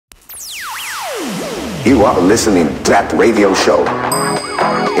You are listening to that radio show.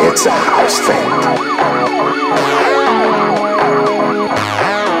 It's a house thing.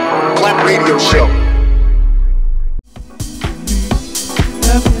 Black radio show.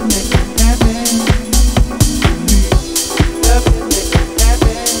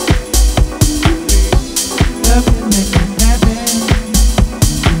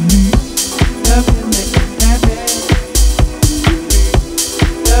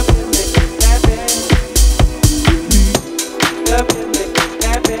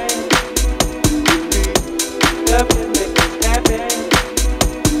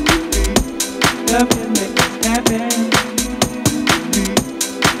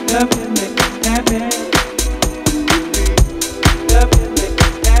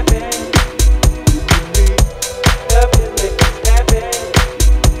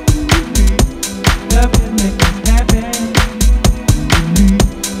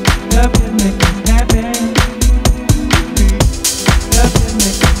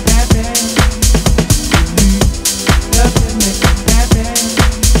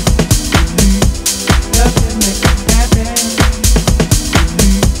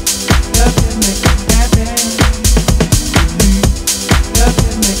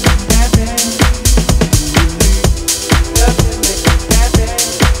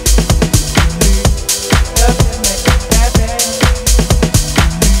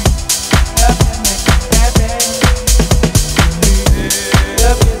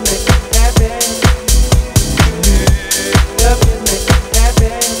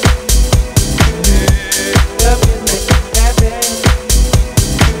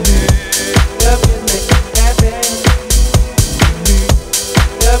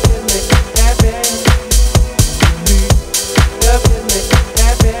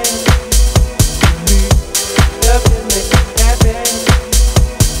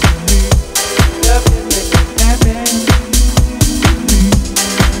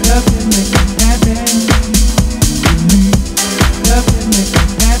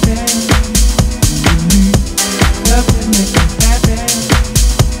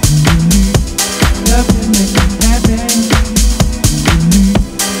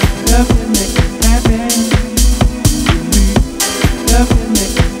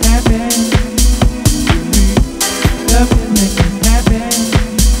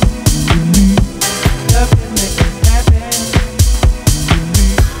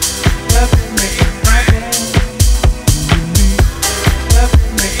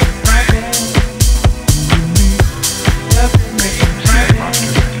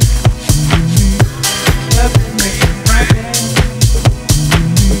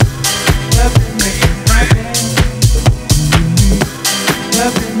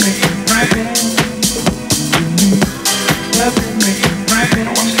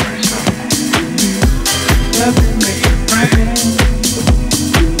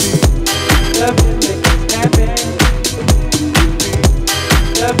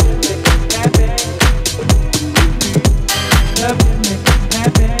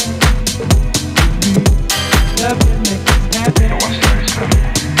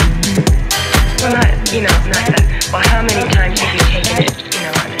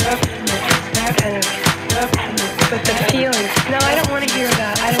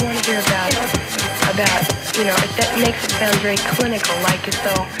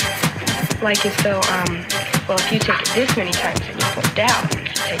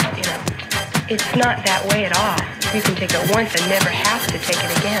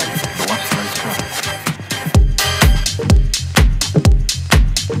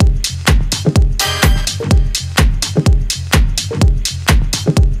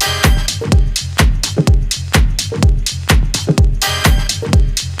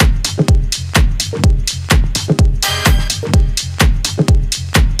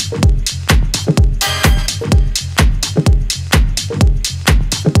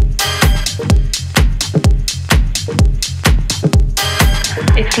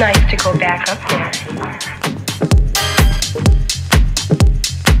 It's nice to go back up there.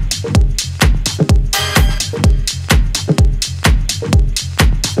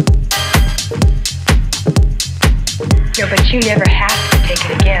 No, but you never have to take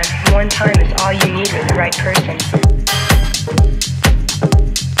it again. One time is all you need with the right person.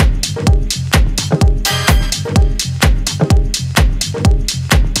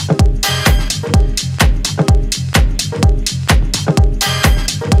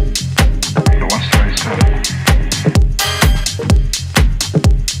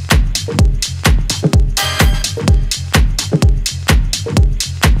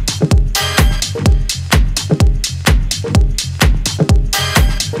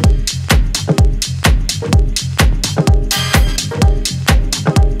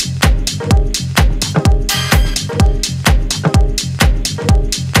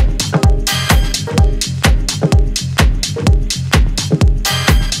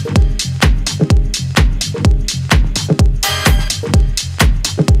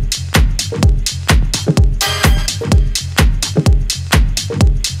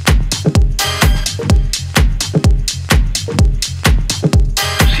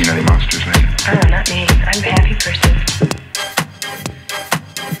 Seen any monsters lately? Oh, not me. I'm a happy person.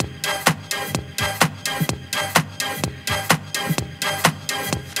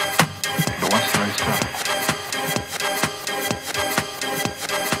 But what's the right stuff?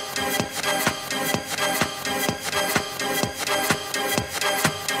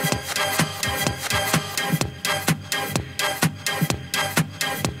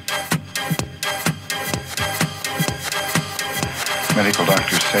 Medical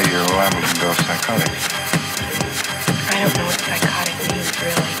doctors say you're liable to go psychotic. I don't know what psychotic means,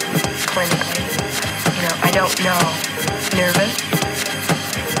 really, clinically. You know, I don't know. Nervous?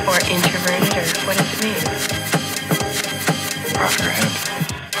 Or introverted, or what does it mean? Off your head.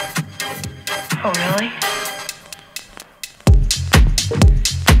 Oh, really?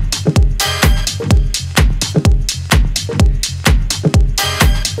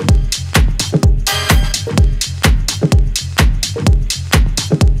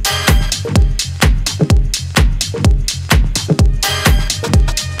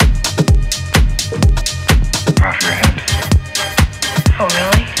 Off your head. Oh,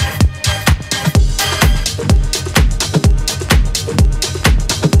 really?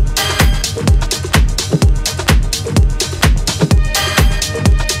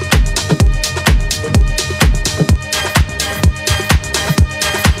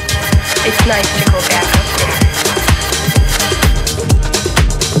 It's nice to go back up there.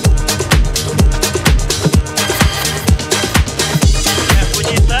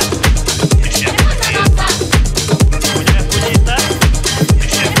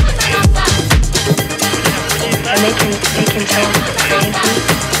 And they can tell us we're crazy,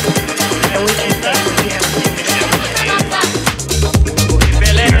 and we can say, well, you haven't seen this.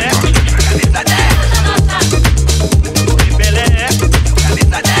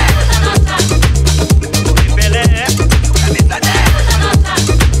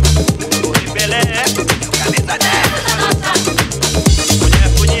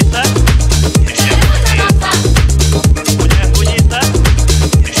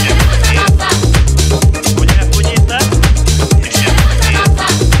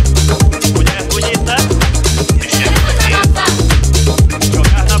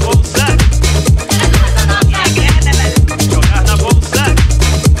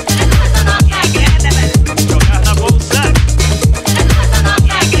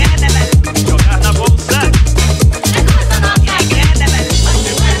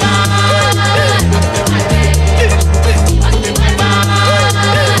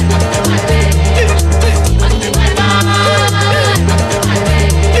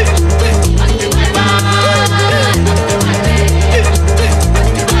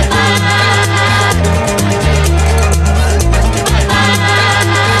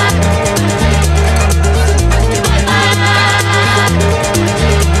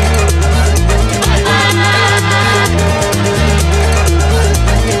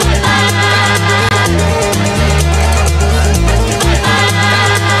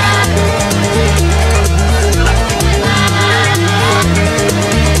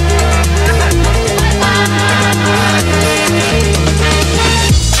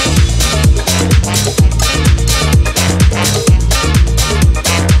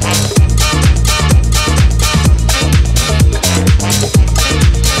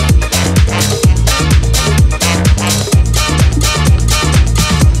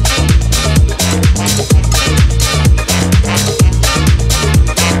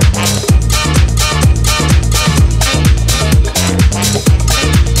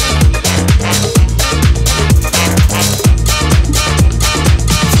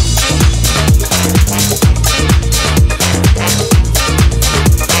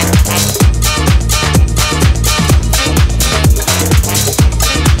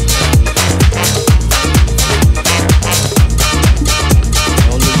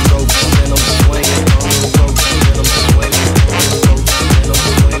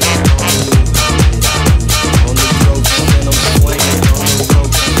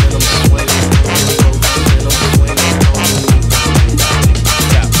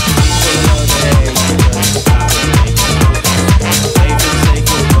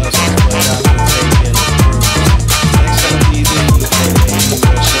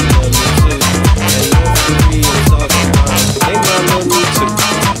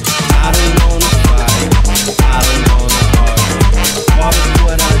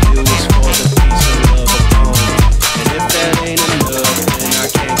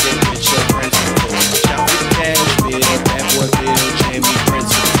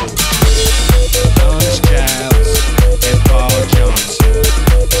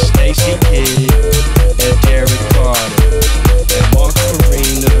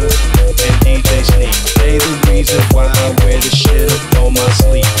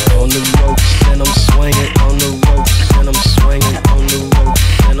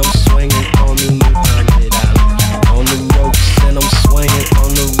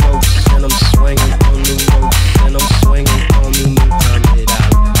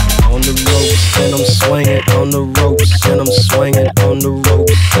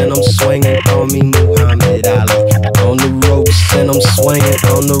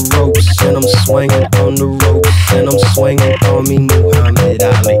 ropes and I'm swinging on the ropes and I'm swinging. Call me Muhammad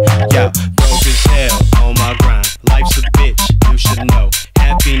Ali. Yo, broke as hell on my grind. Life's a bitch, you should know.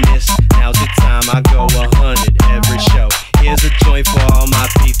 Happiness, now's the time I go 100 every show. Here's a joint for all my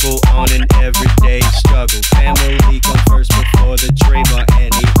people on an everyday struggle. Family come first before the dream or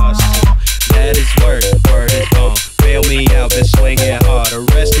any hustle. That is word is bone. Bail me out, been swinging hard.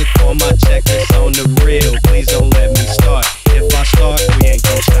 Arrested for my checklist on the real. Please don't let me start. If I start, we ain't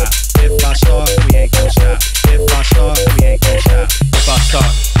gon' stop. If I start, we ain't gon' stop. If I start, we ain't gon' stop. If I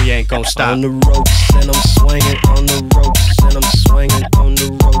start, we ain't gon' stop. On the ropes and I'm swinging on the ropes and I'm swinging on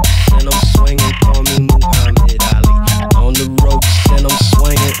the ropes and I'm swinging. Call me Muhammad Ali. On the ropes and I'm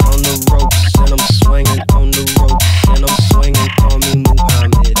swinging on the ropes and I'm swinging on the ropes and I'm swinging. Call me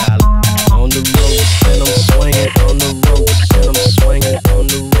Muhammad Ali. On the ropes and I'm swinging on the ropes and I'm swinging on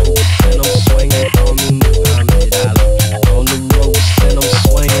the ropes and I'm swinging. Call me Muhammad Ali. On the ropes and I'm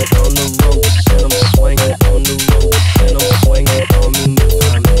swinging on the ropes and I'm swinging on the ropes and I'm swinging. Call me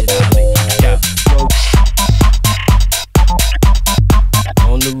Muhammad Ali. Yeah, ropes.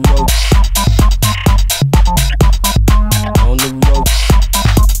 On the ropes. On the ropes.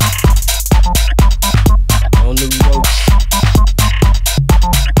 On the ropes.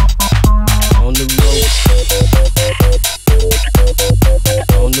 On the ropes.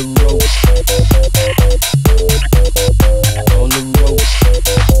 On the ropes. On the ropes.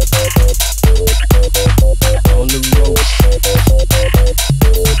 On the ropes.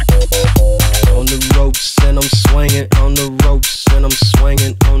 On the ropes and I'm swinging on the ropes and I'm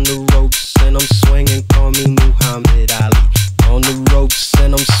swinging on the ropes and I'm swinging. Call me Muhammad Ali. On the ropes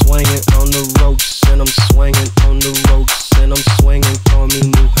and I'm swinging on the ropes and I'm swinging on the ropes and I'm swinging. Call me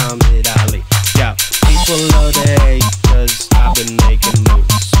Muhammad Ali. Yeah, people love to hate 'cause I've been making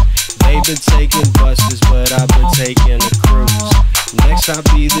moves. They've been taking buses, but I've been taking a cruise. Next I'll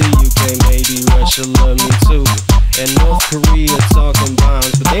be the UK, maybe Russia love me too. And North Korea talking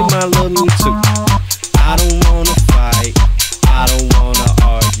bombs, but they might love me too. I don't wanna fight, I don't wanna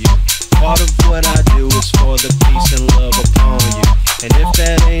argue. Part of what I do is for the peace and love upon you. And if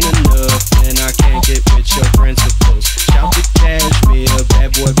that ain't enough, then I can't get with your principles. Shout to Cashmere,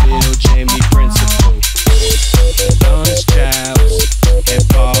 Bad Boy Bill, Jamie Principle, Adonis Childs, and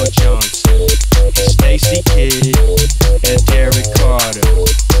Paul Johnson, and Stacey Kidd, and Derek Carter,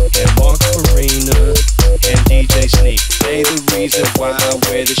 and Mark Farina, and DJ Sneak. They the reason why I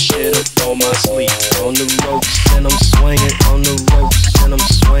wear the shit up on my sleeve. On the ropes and I'm swinging on the ropes and I'm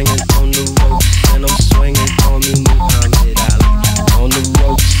swinging on the ropes and I'm swinging. Call me Muhammad Ali. On the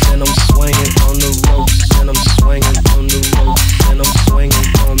ropes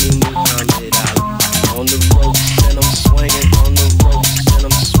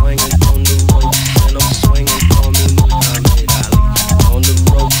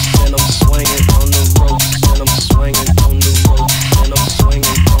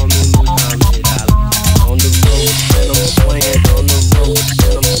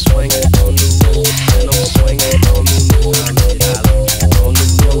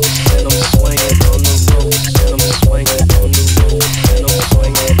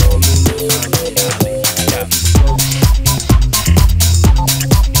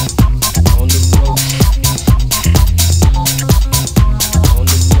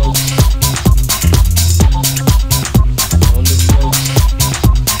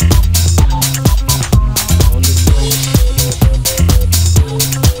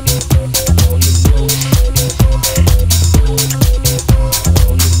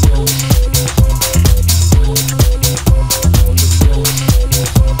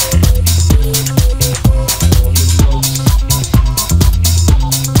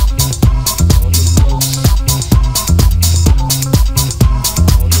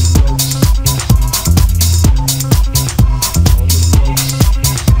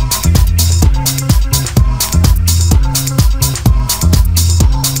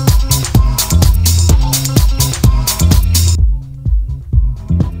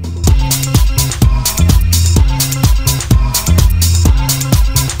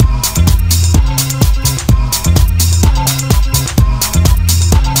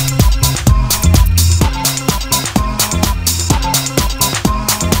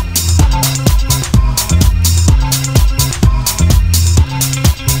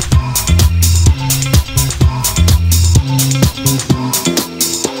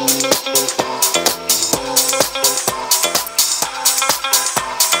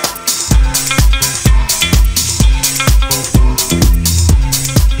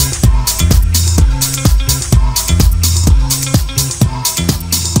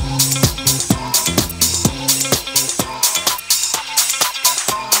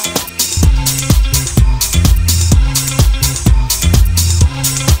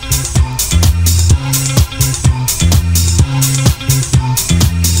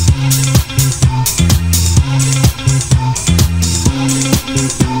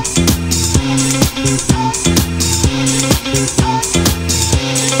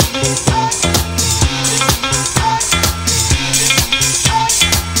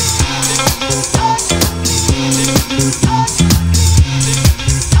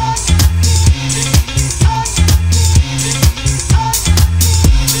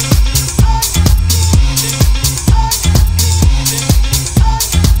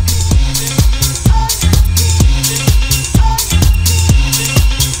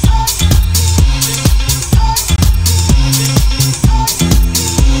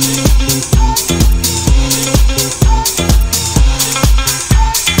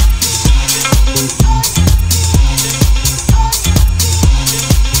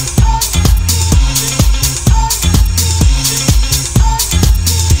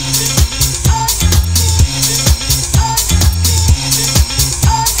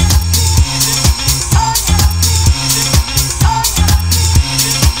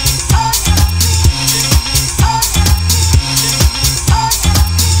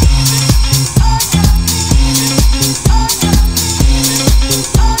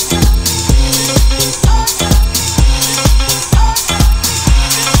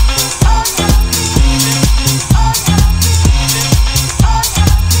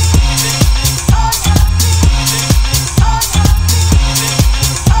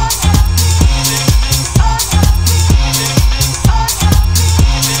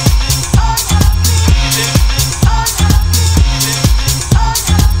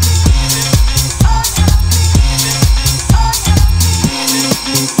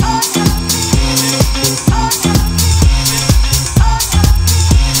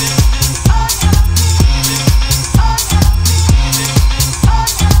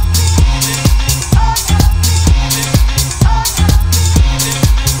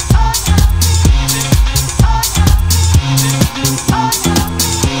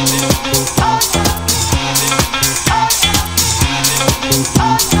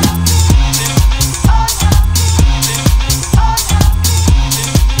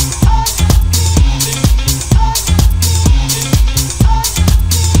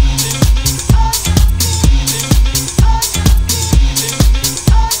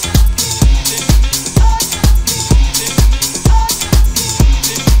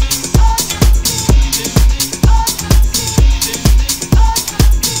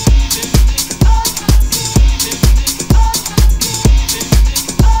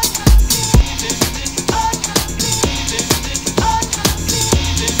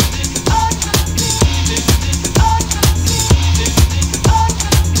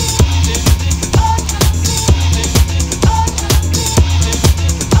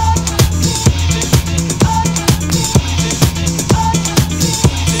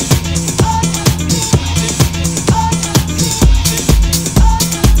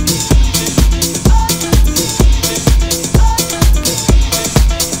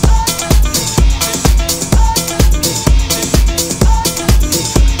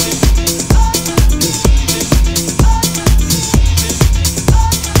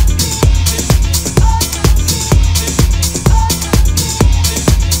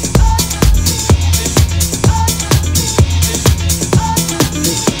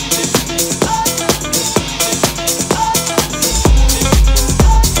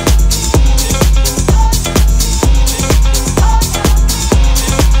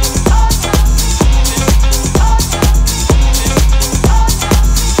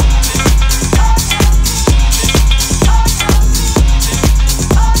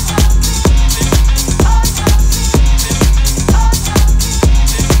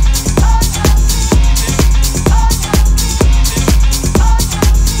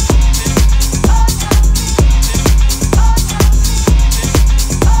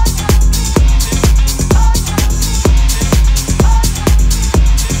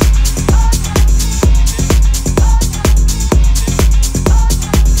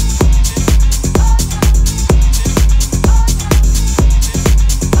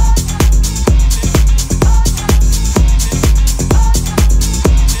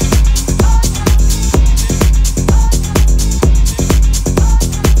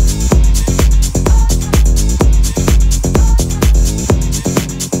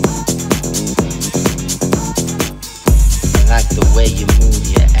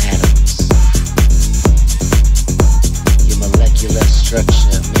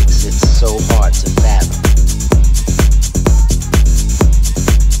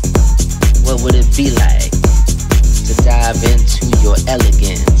be like to dive into your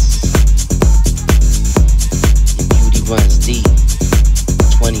elegance. Your beauty runs deep,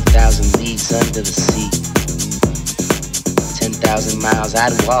 20,000 leagues under the sea. 10,000 miles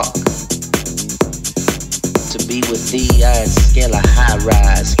I'd walk to be with thee. I'd scale a high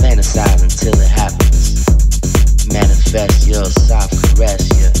rise, fantasize until it happens. Manifest your soft caress,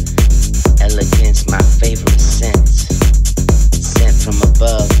 your elegance, my favorite scent. Sent from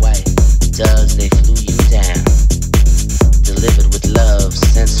above, white doves, they flew you down. Delivered with love,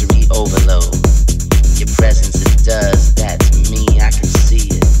 sensory overload. Your presence, it does that to me, I can see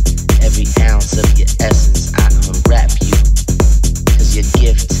it. Every ounce of your essence, I unwrap you. Cause your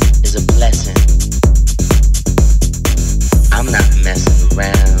gift is a blessing. I'm not messing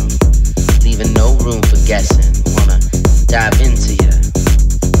around, leaving no room for guessing. Wanna dive into you,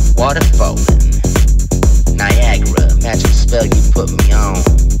 water falling, Niagara, magic spell you put me on.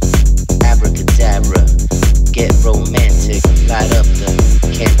 Abracadabra, get romantic, light up the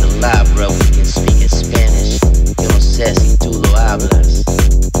candelabra. We can speak in Spanish. Yo no sé si tú lo hablas.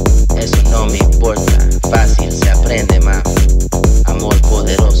 Eso no me importa, fácil se aprende más. Amor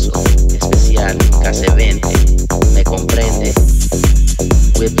poderoso, especial, nunca se vende. Me comprende.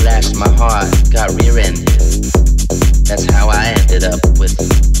 Whiplash, my heart got rear-ended. That's how I ended up with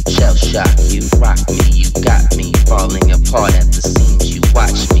shell shock. You rock me, you got me falling apart at the seams. You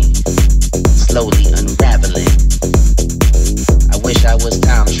watch me slowly unraveling. I wish I was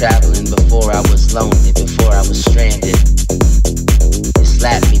time traveling before I was lonely, before I was stranded. It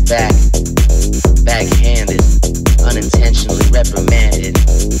slapped me back, backhanded, unintentionally reprimanded.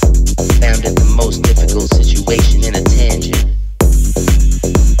 Found it the most difficult situation in a tangent.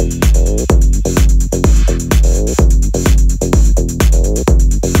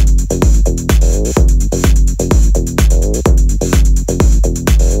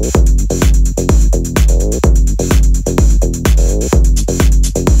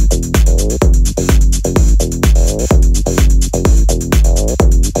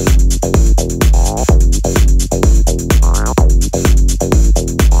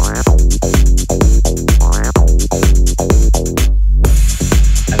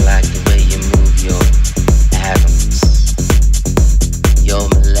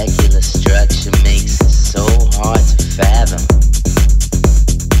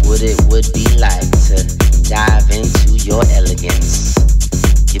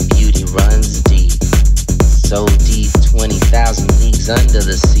 Under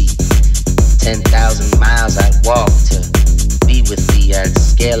the sea, 10,000 miles I'd walk to be with thee. I'd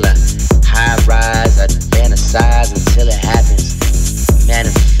scale a high rise, I'd fantasize until it happens.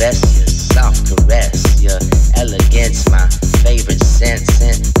 Manifest your soft caress, your elegance, my favorite scent.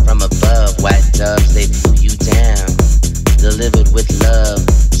 Sent from above, white doves, they flew you down. Delivered with love,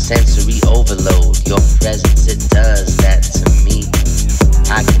 sensory overload. Your presence, it does that to me,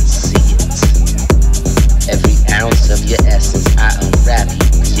 I can see it. Every ounce of your essence I unwrap you,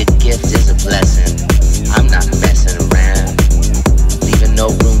 cause your gift is a blessing. I'm not messing around, leaving no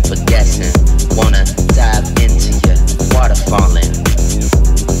room for guessing. Wanna dive into your water falling,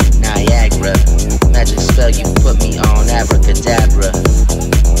 Niagara, magic spell you put me on. Abracadabra,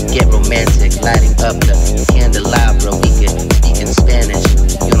 get romantic, lighting up the candelabra. We can speak in Spanish.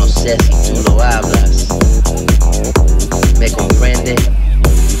 Yo no sé si tú lo hablas. Me comprende.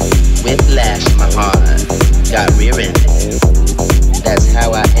 Whiplash, my heart got rear-ended. That's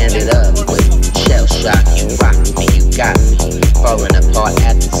how I ended up with shell shock. You rock me, you got me falling apart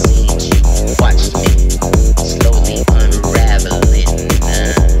at the seams. You watched me slowly unraveling.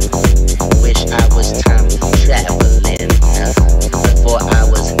 Wish I was time traveling before I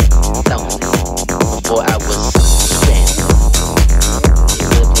was lonely, before I was stranded. You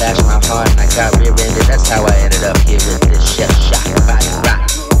whiplash my heart and I got rear-ended. That's how I ended up here with this shell shock body rock.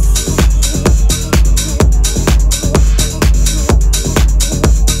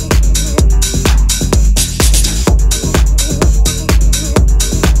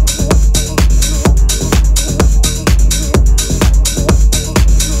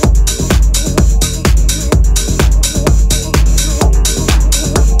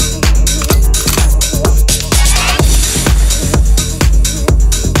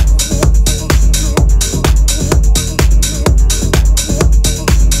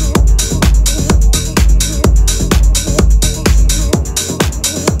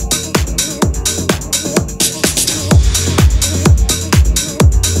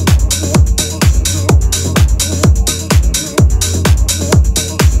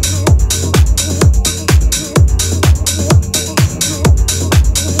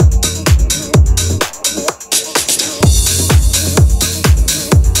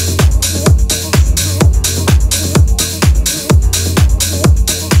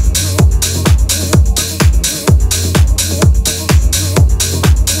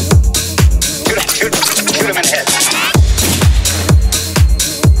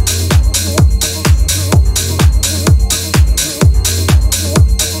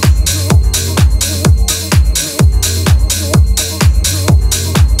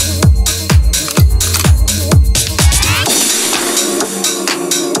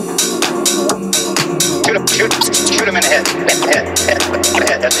 Shoot him in the head.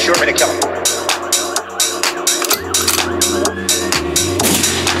 Head. That's a sure way to kill him.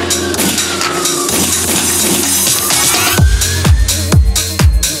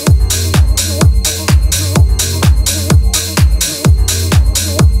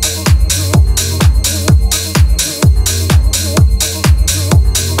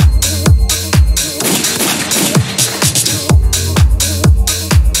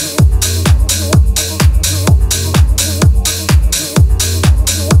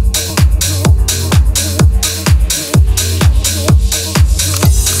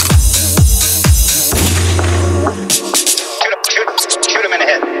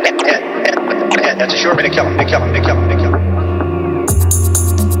 That's a sure way to kill him.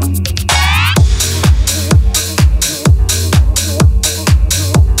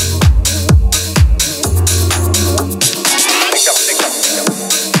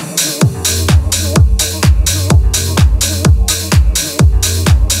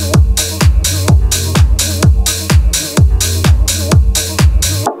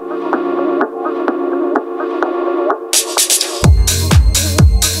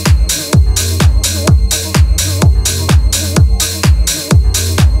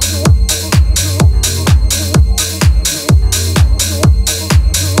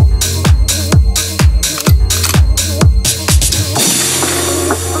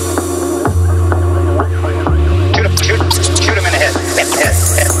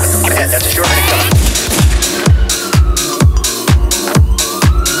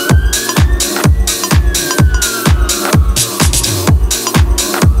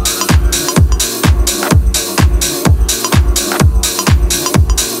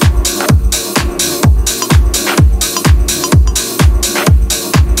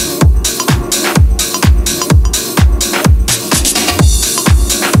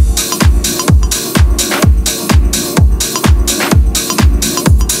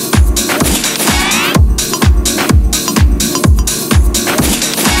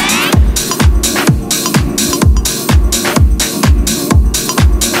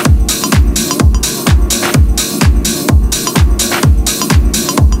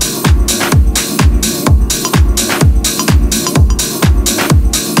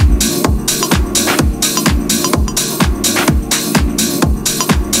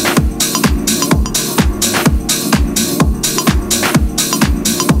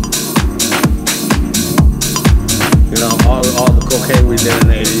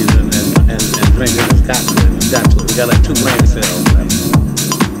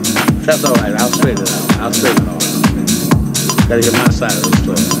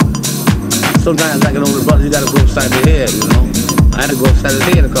 Sometimes like an older brother, you gotta go upside the head, you know. I had to go upside his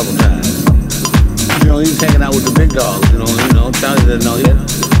head a couple times. You know, he's hanging out with the big dogs, you know. Charlie didn't know yet.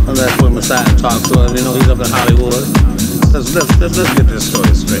 I'm gonna put him aside and talk to him, you know, he's up in Hollywood. Let's get this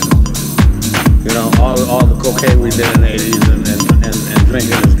story straight. You know, all the cocaine we did in the 80s and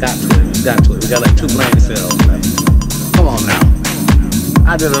drinking has got to it. We got like 2 brain cells. Like, come on now.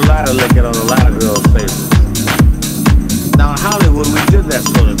 I did a lot of licking on a lot of girls' faces. Now in Hollywood, we did that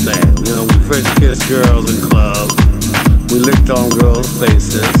sort of thing. You know, we first kissed girls in clubs. We licked on girls'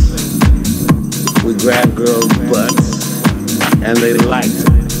 faces. We grabbed girls' butts. And they liked it.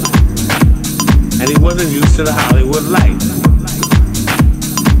 And he wasn't used to the Hollywood life.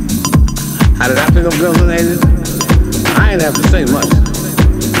 How did I pick up girls in the 80s? I ain't have to say much.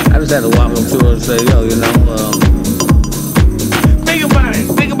 I just had to walk up to her and say, yo, you know, think about it.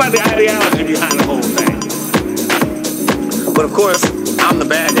 Think about the ideology behind the whole thing. But of course, I'm the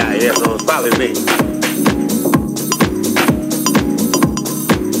bad guy here, so it's probably me.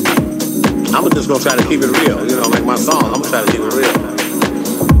 I'm just gonna try to keep it real, you know, like my song, I'm gonna try to keep it real.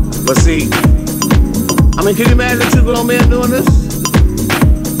 But see, I mean, can you imagine 2 grown men doing this?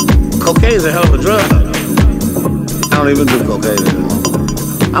 Cocaine's a hell of a drug. I don't even do cocaine anymore.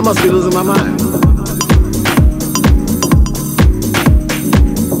 I must be losing my mind.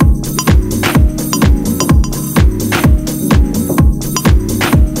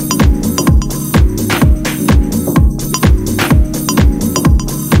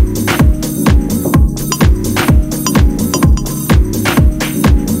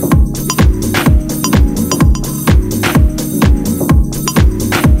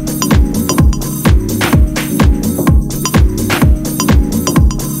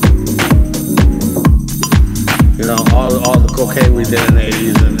 Cocaine we did in the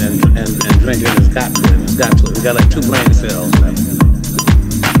 80s and drinking has got to it. We got like 2 brain cells. Like.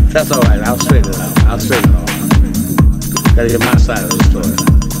 That's all right. I'll straighten it out. Gotta get my side of the story.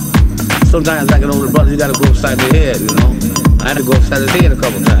 Sometimes like an older brother, you gotta go upside the head, you know. I had to go upside his head a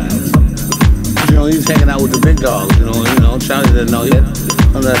couple times. You know, he's hanging out with the big dogs, you know, Charlie doesn't know yet.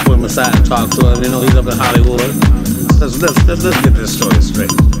 I'm gonna put him aside and talk to him, you know, he's up in Hollywood. Let's get this story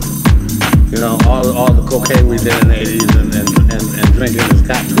straight. You know, all the cocaine we did in the 80s and drinking has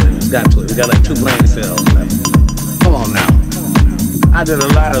got to it. It's got to it. We got like 2 brain cells left. Come on now. I did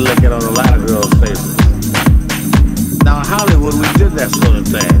a lot of licking on a lot of girls' faces. Now in Hollywood, we did that sort of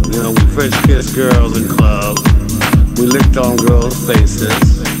thing. You know, we French kissed girls in clubs. We licked on girls'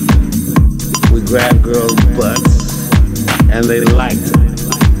 faces. We grabbed girls' butts. And they liked it.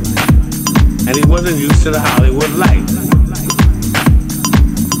 And he wasn't used to the Hollywood life.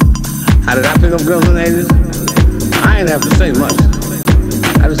 How did I pick up girls in the 80s? I ain't have to say much.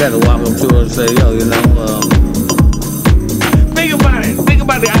 I just had to walk up to her and say, yo, you know, think about it. Think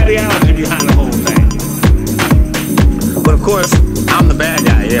about the ideology behind the whole thing. But of course, I'm the bad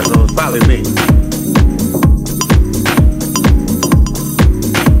guy here, so it's probably me.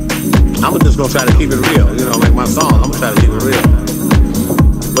 I'm just gonna try to keep it real, you know, like my song, I'm gonna try to keep it real.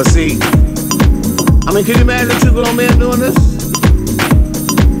 But see, I mean, can you imagine 2 grown men doing this?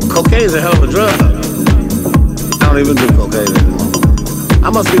 Cocaine's a hell of a drug. I don't even do cocaine anymore. I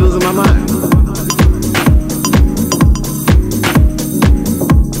must be losing my mind.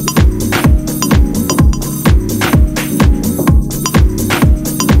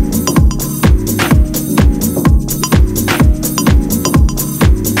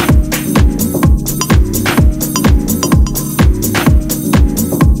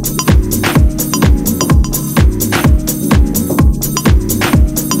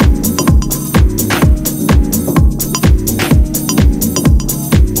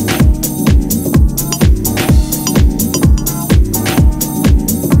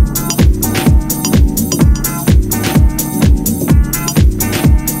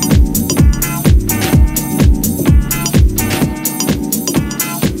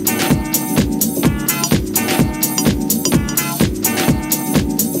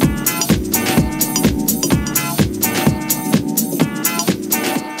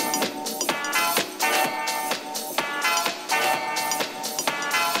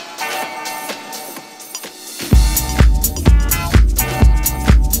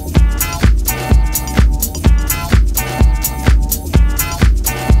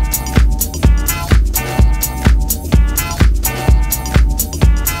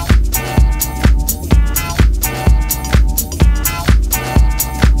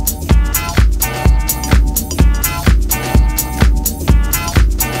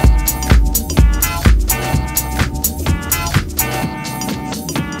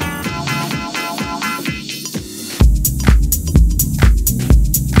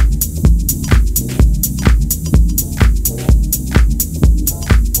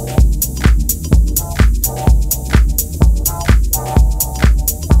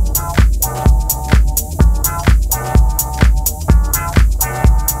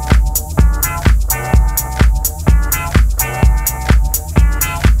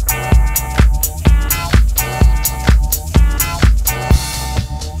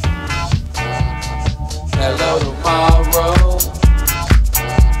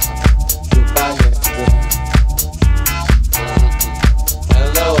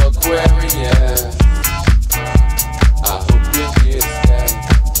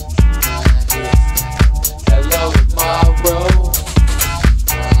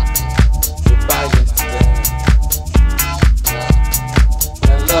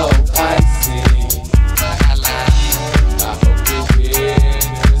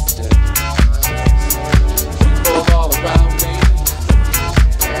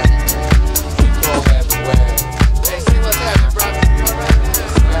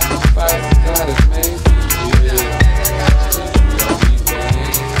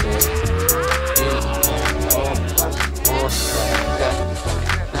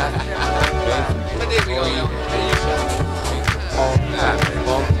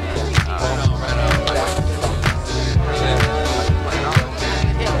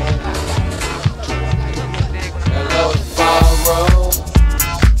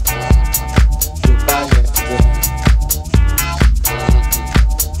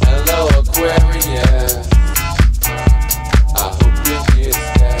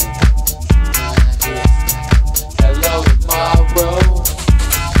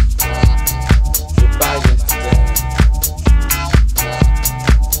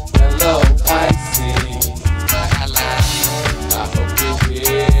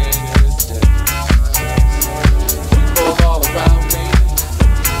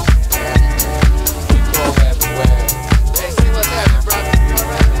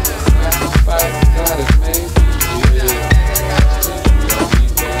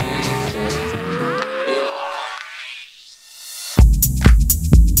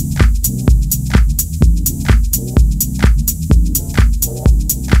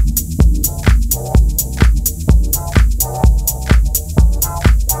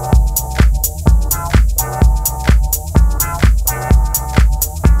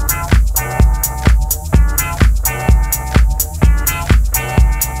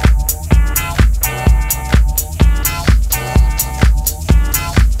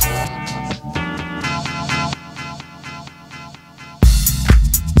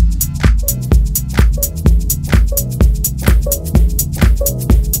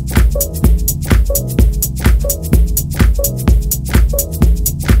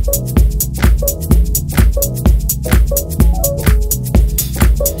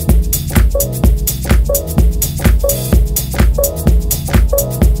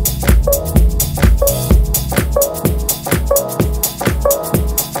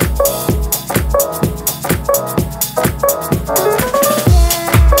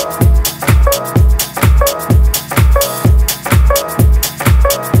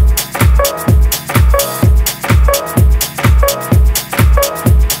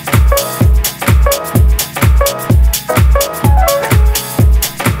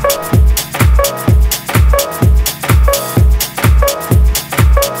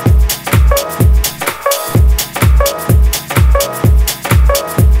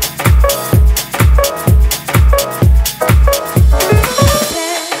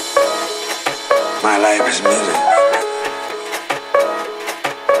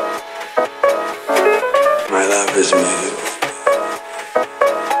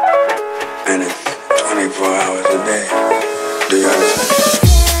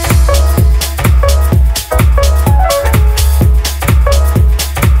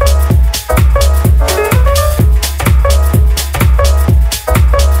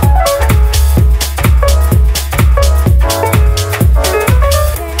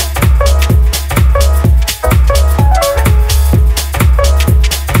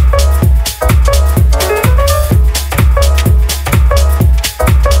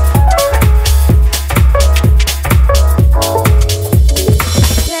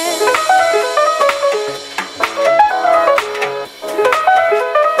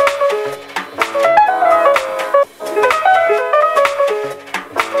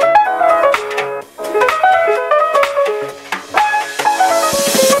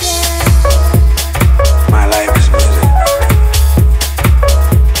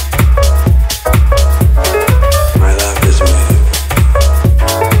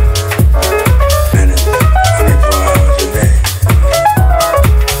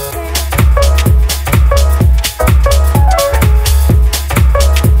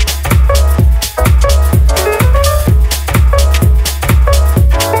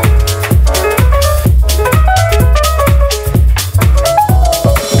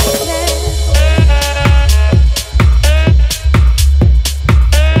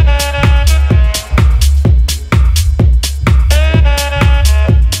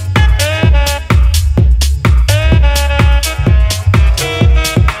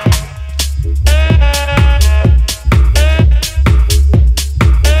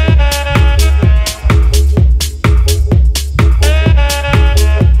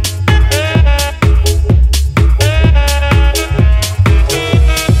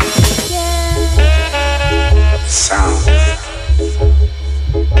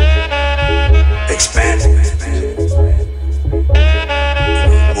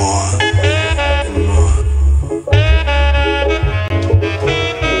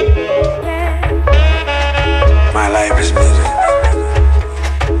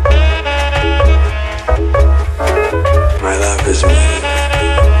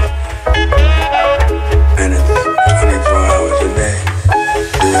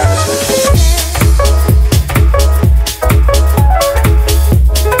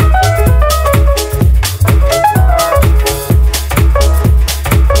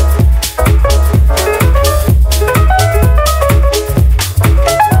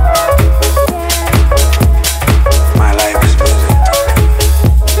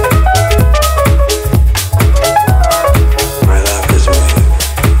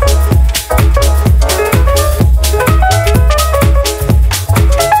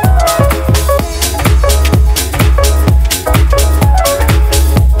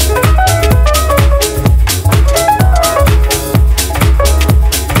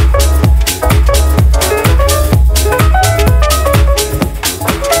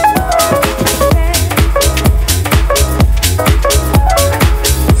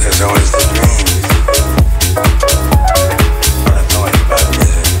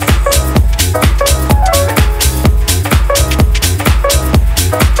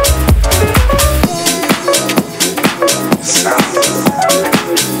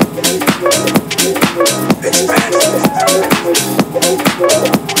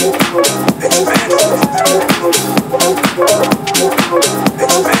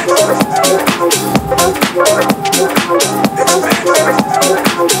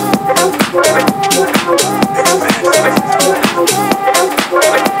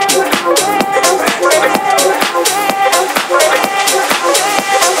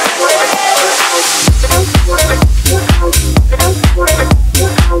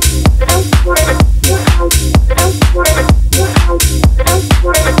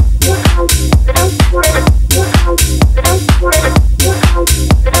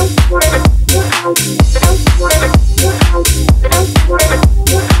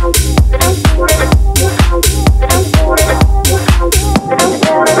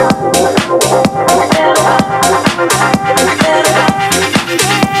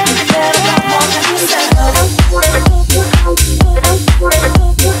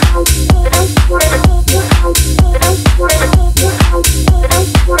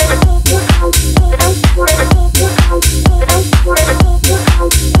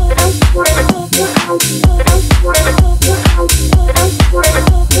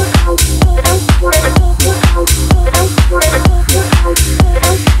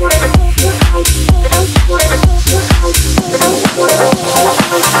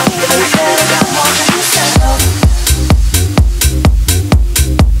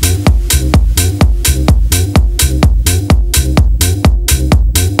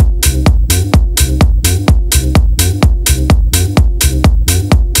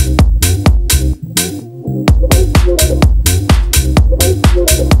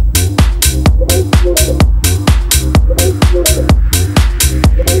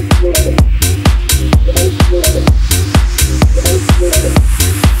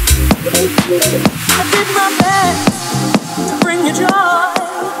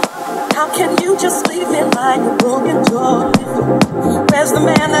 Where's the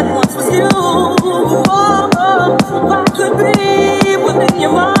man that once was you? What could be within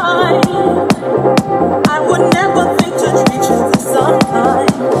your mind?